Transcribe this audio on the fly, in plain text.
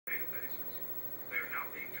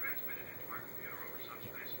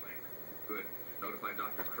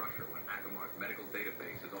Dr. Crusher when Akamar's medical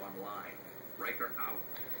database is online. Riker out.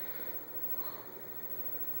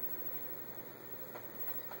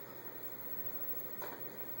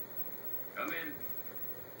 Come in.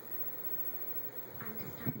 I'm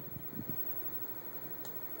disturbing.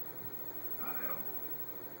 Not at all.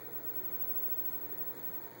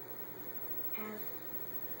 As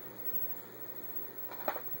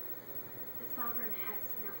the Sovereign has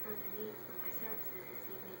no further need for my services this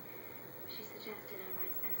evening, she suggested I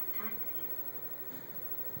might spend some time with you.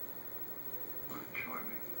 What a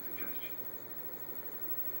charming suggestion.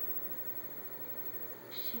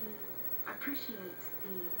 She appreciates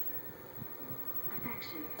the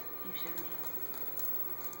affection you've shown me.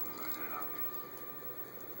 Was that obvious?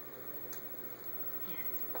 Yes.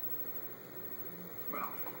 Well,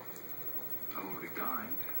 I've already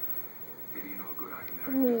dined. Maybe you know a good Akamar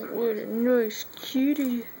Oh, dessert. what a nice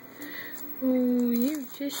cutie. Oh, you're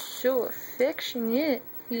just so affectionate.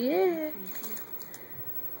 Yeah.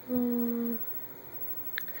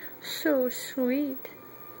 So sweet.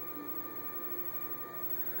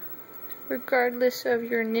 Regardless of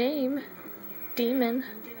your name, Demon.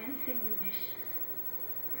 I'm doing